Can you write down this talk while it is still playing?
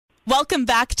Welcome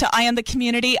back to Eye on the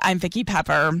Community. I'm Vicki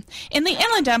Pepper. In the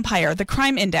Inland Empire, the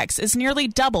crime index is nearly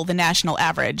double the national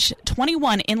average.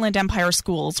 21 Inland Empire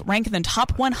schools rank in the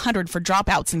top 100 for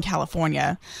dropouts in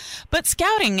California. But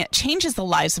Scouting changes the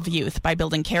lives of youth by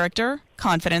building character,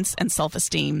 confidence, and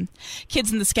self-esteem.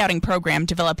 Kids in the Scouting program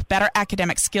develop better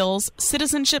academic skills,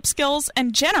 citizenship skills,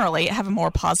 and generally have a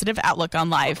more positive outlook on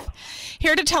life.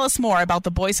 Here to tell us more about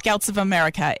the Boy Scouts of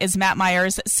America is Matt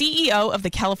Myers, CEO of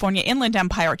the California Inland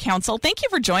Empire Council. Thank you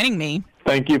for joining me.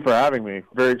 Thank you for having me.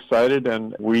 Very excited,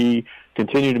 and we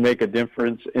continue to make a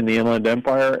difference in the Inland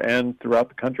Empire and throughout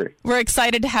the country. We're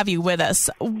excited to have you with us.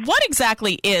 What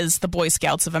exactly is the Boy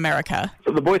Scouts of America?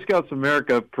 So the Boy Scouts of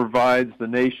America provides the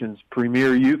nation's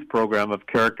premier youth program of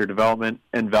character development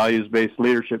and values-based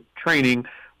leadership training,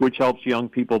 which helps young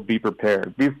people be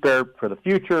prepared. Be prepared for the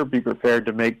future, be prepared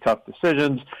to make tough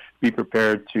decisions, be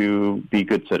prepared to be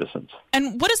good citizens.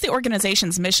 And what is the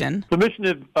organization's mission? The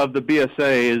mission of the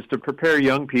BSA is to prepare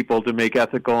young people to make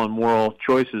ethical and moral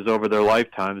choices over their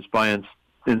lifetimes by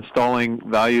installing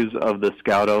values of the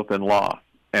Scout Oath and Law.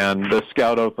 And the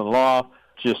Scout Oath and Law,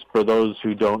 just for those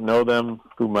who don't know them,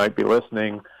 who might be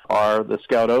listening, are the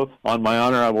Scout Oath. On my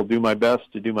honor, I will do my best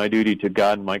to do my duty to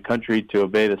God and my country, to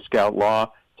obey the Scout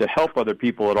Law, to help other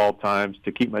people at all times,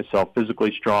 to keep myself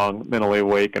physically strong, mentally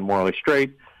awake, and morally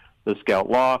straight. The Scout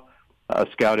Law. A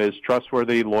Scout is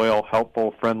trustworthy, loyal,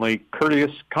 helpful, friendly, courteous,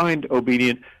 kind,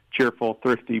 obedient, cheerful,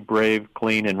 thrifty, brave,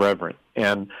 clean, and reverent.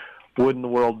 And wouldn't the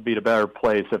world be a better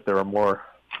place if there were more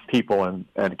people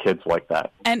and kids like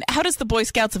that? And how does the Boy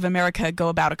Scouts of America go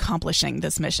about accomplishing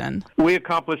this mission? We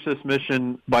accomplish this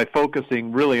mission by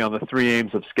focusing really on the three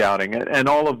aims of Scouting, and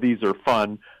all of these are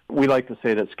fun. We like to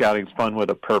say that Scouting is fun with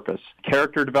a purpose.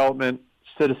 Character development,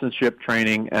 citizenship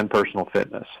training, and personal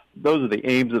fitness. Those are the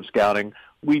aims of Scouting.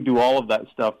 We do all of that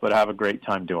stuff, but have a great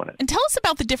time doing it. And tell us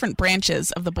about the different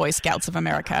branches of the Boy Scouts of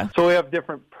America. So we have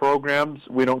different programs.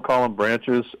 We don't call them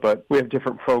branches, but we have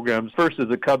different programs. First is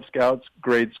the Cub Scouts,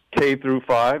 grades K through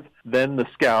 5. Then the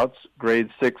Scouts,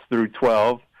 grades 6 through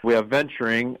 12. We have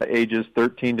Venturing, ages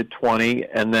 13 to 20,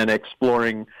 and then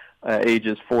Exploring,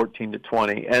 ages 14 to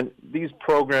 20. And these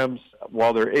programs,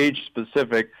 while they're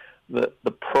age-specific,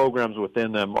 the programs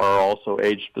within them are also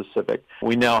age-specific.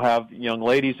 We now have young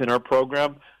ladies in our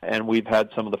program, and we've had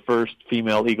some of the first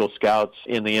female Eagle Scouts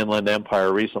in the Inland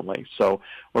Empire recently. So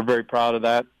we're very proud of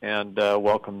that and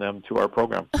welcome them to our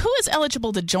program. Who is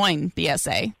eligible to join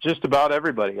BSA? Just about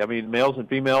everybody. I mean, males and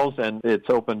females, and it's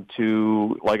open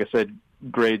to, like I said,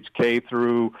 grades K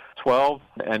through 12,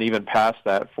 and even past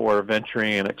that for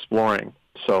Venturing and Exploring.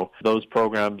 So those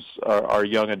programs are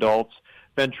young adults.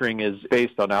 Venturing is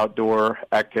based on outdoor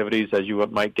activities, as you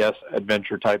might guess,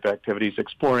 adventure-type activities.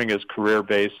 Exploring is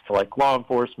career-based, like law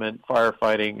enforcement,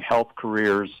 firefighting, health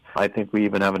careers. I think we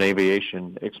even have an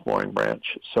aviation exploring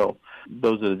branch. So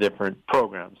those are the different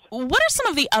programs. What are some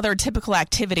of the other typical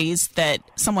activities that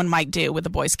someone might do with the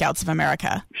Boy Scouts of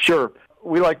America? Sure.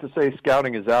 We like to say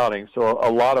Scouting is outing, so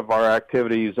a lot of our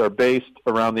activities are based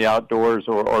around the outdoors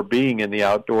or being in the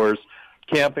outdoors.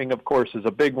 Camping, of course, is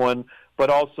a big one, but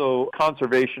also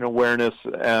conservation awareness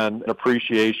and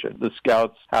appreciation. The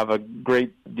Scouts have a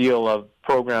great deal of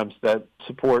programs that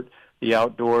support the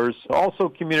outdoors. Also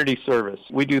community service.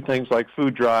 We do things like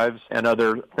food drives and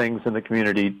other things in the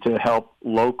community to help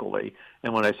locally.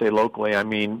 And when I say locally, I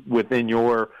mean within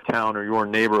your town or your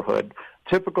neighborhood.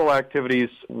 Typical activities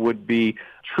would be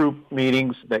troop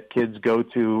meetings that kids go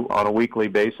to on a weekly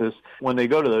basis. When they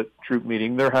go to the troop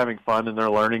meeting, they're having fun and they're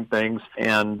learning things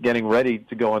and getting ready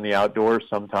to go in the outdoors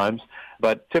sometimes.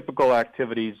 But typical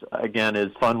activities, again,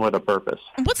 is fun with a purpose.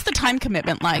 What's the time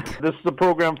commitment like? This is a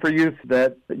program for youth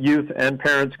that youth and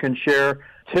parents can share.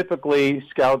 Typically,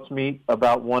 Scouts meet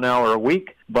about 1 hour a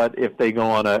week, but if they go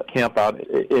on a camp out,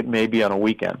 it may be on a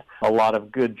weekend. A lot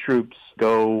of good troops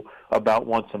go about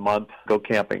once a month, go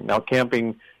camping. Now,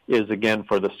 camping is, again,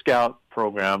 for the Scout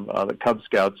program. The Cub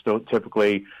Scouts don't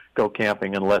typically go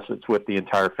camping unless it's with the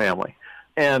entire family.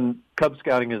 And Cub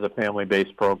Scouting is a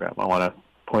family-based program. I want to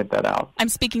point that out. I'm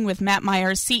speaking with Matt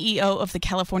Myers, CEO of the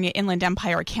California Inland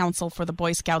Empire Council for the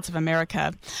Boy Scouts of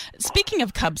America. Speaking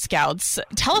of Cub Scouts,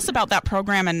 tell us about that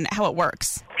program and how it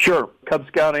works. Sure. Cub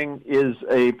Scouting is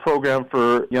a program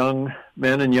for young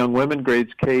men and young women,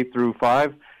 grades K through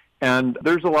 5. And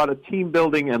there's a lot of team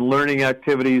building and learning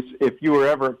activities. If you were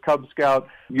ever a Cub Scout,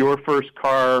 your first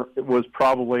car was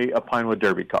probably a Pinewood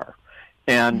Derby car.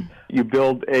 And you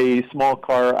build a small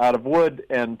car out of wood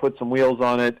and put some wheels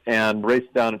on it and race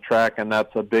down a track, and that's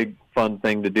a big, fun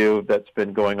thing to do that's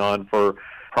been going on for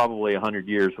probably 100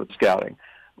 years with Scouting.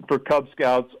 for Cub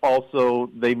Scouts, also,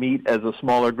 they meet as a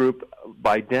smaller group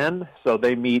by den. So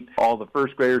they meet, all the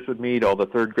first graders would meet, all the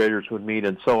third graders would meet,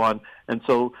 and so on. And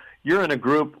so you're in a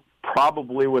group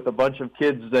probably with a bunch of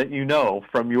kids that you know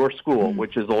from your school,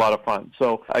 which is a lot of fun.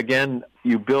 So again,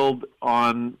 you build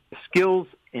on skills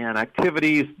and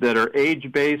activities that are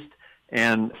age-based,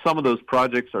 and some of those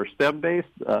projects are STEM-based.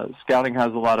 Scouting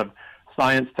has a lot of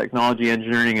science, technology,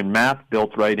 engineering, and math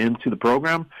built right into the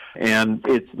program, and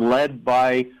it's led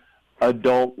by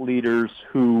adult leaders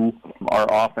who are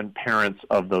often parents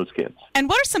of those kids. And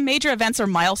what are some major events or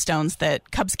milestones that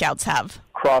Cub Scouts have?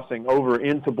 Crossing over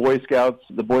into Boy Scouts,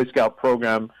 the Boy Scout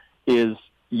program is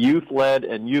youth-led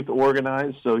and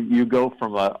youth-organized, so you go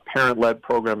from a parent-led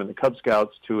program in the Cub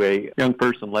Scouts to a young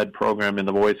person-led program in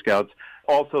the Boy Scouts.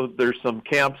 Also, there's some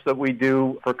camps that we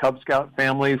do for Cub Scout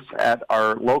families at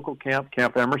our local camp,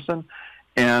 Camp Emerson,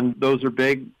 and those are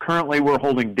big. Currently, we're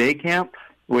holding day camp,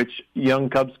 which young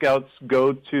Cub Scouts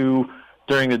go to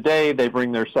during the day. They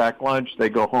bring their sack lunch, they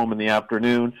go home in the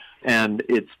afternoon, and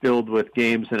it's filled with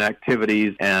games and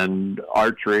activities and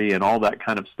archery and all that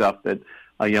kind of stuff that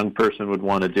a young person would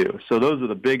want to do. So those are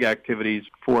the big activities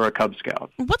for a Cub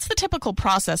Scout. What's the typical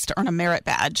process to earn a merit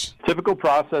badge? Typical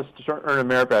process to earn a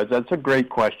merit badge, that's a great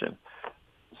question.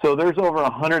 So there's over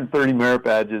 130 merit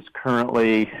badges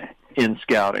currently in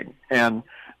Scouting. And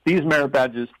these merit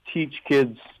badges teach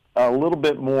kids a little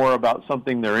bit more about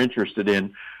something they're interested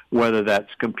in, whether that's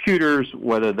computers,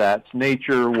 whether that's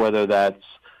nature, whether that's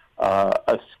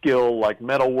a skill like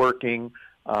metalworking.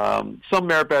 Some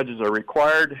merit badges are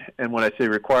required, and when I say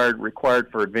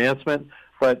required for advancement,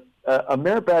 but a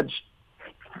merit badge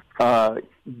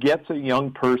gets a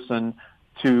young person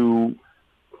to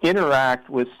interact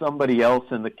with somebody else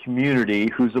in the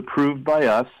community who's approved by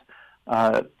us,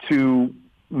 to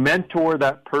mentor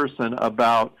that person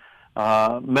about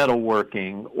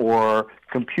metalworking or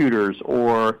computers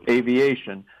or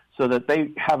aviation, so that they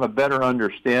have a better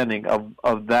understanding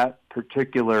of that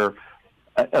particular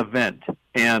event.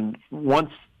 And once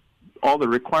all the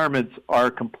requirements are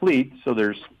complete, so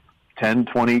there's 10,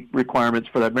 20 requirements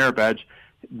for that merit badge,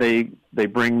 they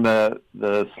bring the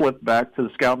slip back to the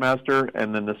Scoutmaster,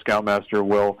 and then the Scoutmaster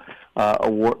will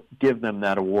give them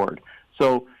that award.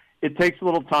 So it takes a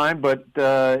little time, but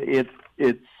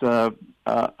it's a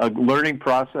learning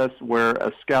process where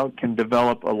a Scout can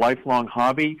develop a lifelong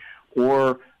hobby,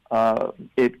 or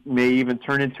it may even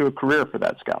turn into a career for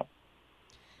that Scout.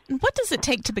 What does it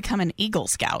take to become an Eagle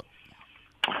Scout?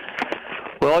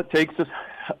 Well, it takes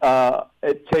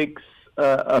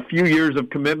a few years of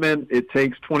commitment. It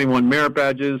takes 21 merit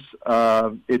badges.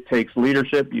 It takes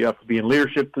leadership. You have to be in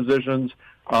leadership positions,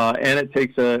 and it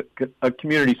takes a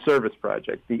community service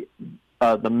project.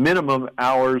 The minimum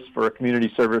hours for a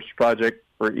community service project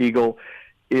for Eagle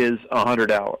is 100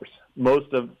 hours.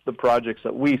 Most of the projects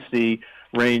that we see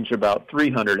range about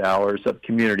 300 hours of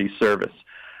community service.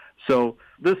 So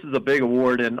this is a big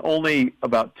award, and only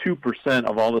about 2%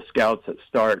 of all the Scouts that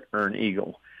start earn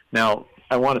Eagle. Now,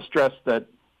 I want to stress that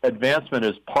advancement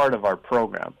is part of our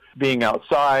program. Being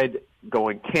outside,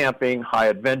 going camping, high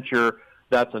adventure,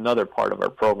 that's another part of our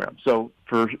program. So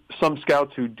for some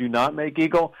Scouts who do not make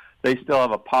Eagle, they still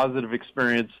have a positive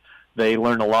experience. They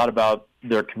learn a lot about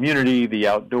their community, the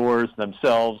outdoors,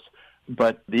 themselves.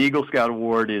 But the Eagle Scout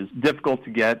Award is difficult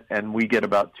to get, and we get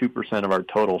about 2% of our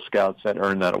total Scouts that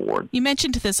earn that award. You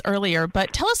mentioned this earlier,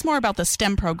 but tell us more about the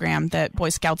STEM program that Boy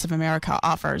Scouts of America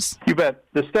offers. You bet.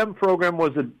 The STEM program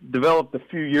was developed a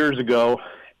few years ago,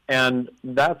 and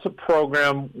that's a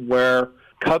program where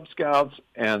Cub Scouts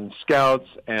and Scouts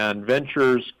and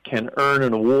Ventures can earn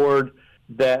an award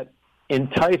that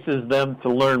entices them to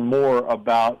learn more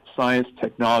about science,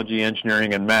 technology,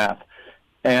 engineering, and math.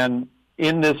 And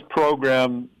in this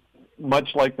program,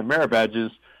 much like the merit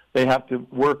badges, they have to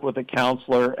work with a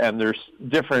counselor, and there's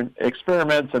different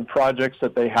experiments and projects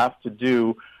that they have to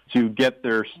do to get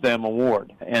their STEM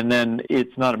award. And then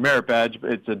it's not a merit badge,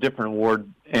 but it's a different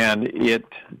award, and it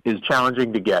is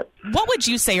challenging to get. What would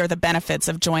you say are the benefits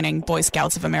of joining Boy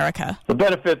Scouts of America? The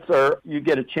benefits are you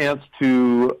get a chance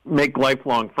to make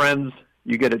lifelong friends.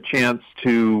 You get a chance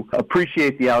to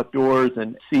appreciate the outdoors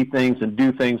and see things and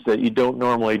do things that you don't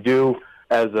normally do.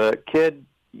 As a kid,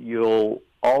 you'll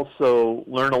also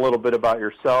learn a little bit about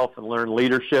yourself and learn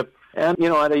leadership. And,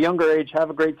 at a younger age, have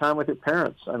a great time with your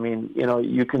parents. I mean,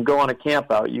 you can go on a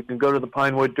camp out. You can go to the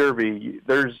Pinewood Derby.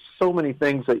 There's so many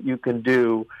things that you can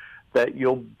do that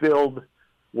you'll build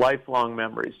lifelong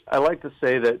memories. I like to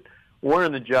say that we're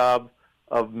in the job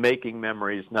of making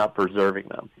memories, not preserving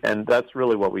them. And that's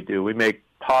really what we do. We make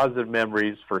positive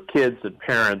memories for kids and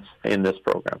parents in this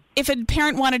program. If a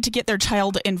parent wanted to get their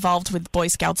child involved with Boy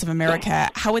Scouts of America,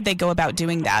 how would they go about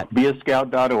doing that?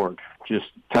 BeAScout.org. Just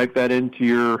type that into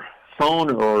your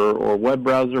phone or web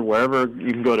browser, wherever.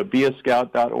 You can go to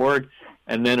BeAScout.org,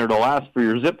 and then it'll ask for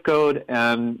your zip code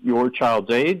and your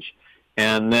child's age,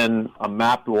 and then a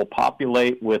map will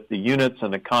populate with the units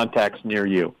and the contacts near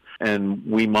you. And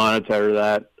we monitor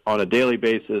that on a daily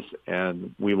basis,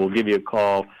 and we will give you a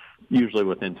call usually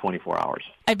within 24 hours.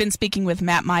 I've been speaking with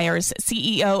Matt Myers,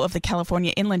 CEO of the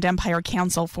California Inland Empire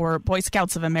Council for Boy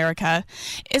Scouts of America.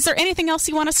 Is there anything else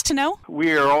you want us to know?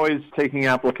 We are always taking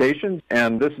applications,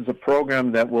 and this is a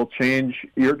program that will change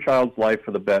your child's life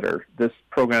for the better. This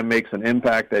program makes an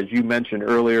impact, as you mentioned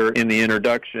earlier in the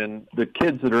introduction. The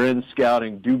kids that are in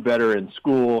scouting do better in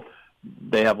school.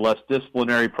 They have less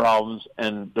disciplinary problems,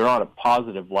 and they're on a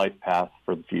positive life path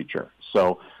for the future.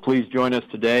 So please join us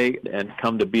today and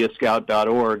come to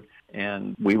BeAScout.org,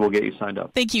 and we will get you signed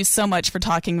up. Thank you so much for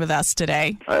talking with us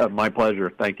today. My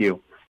pleasure. Thank you.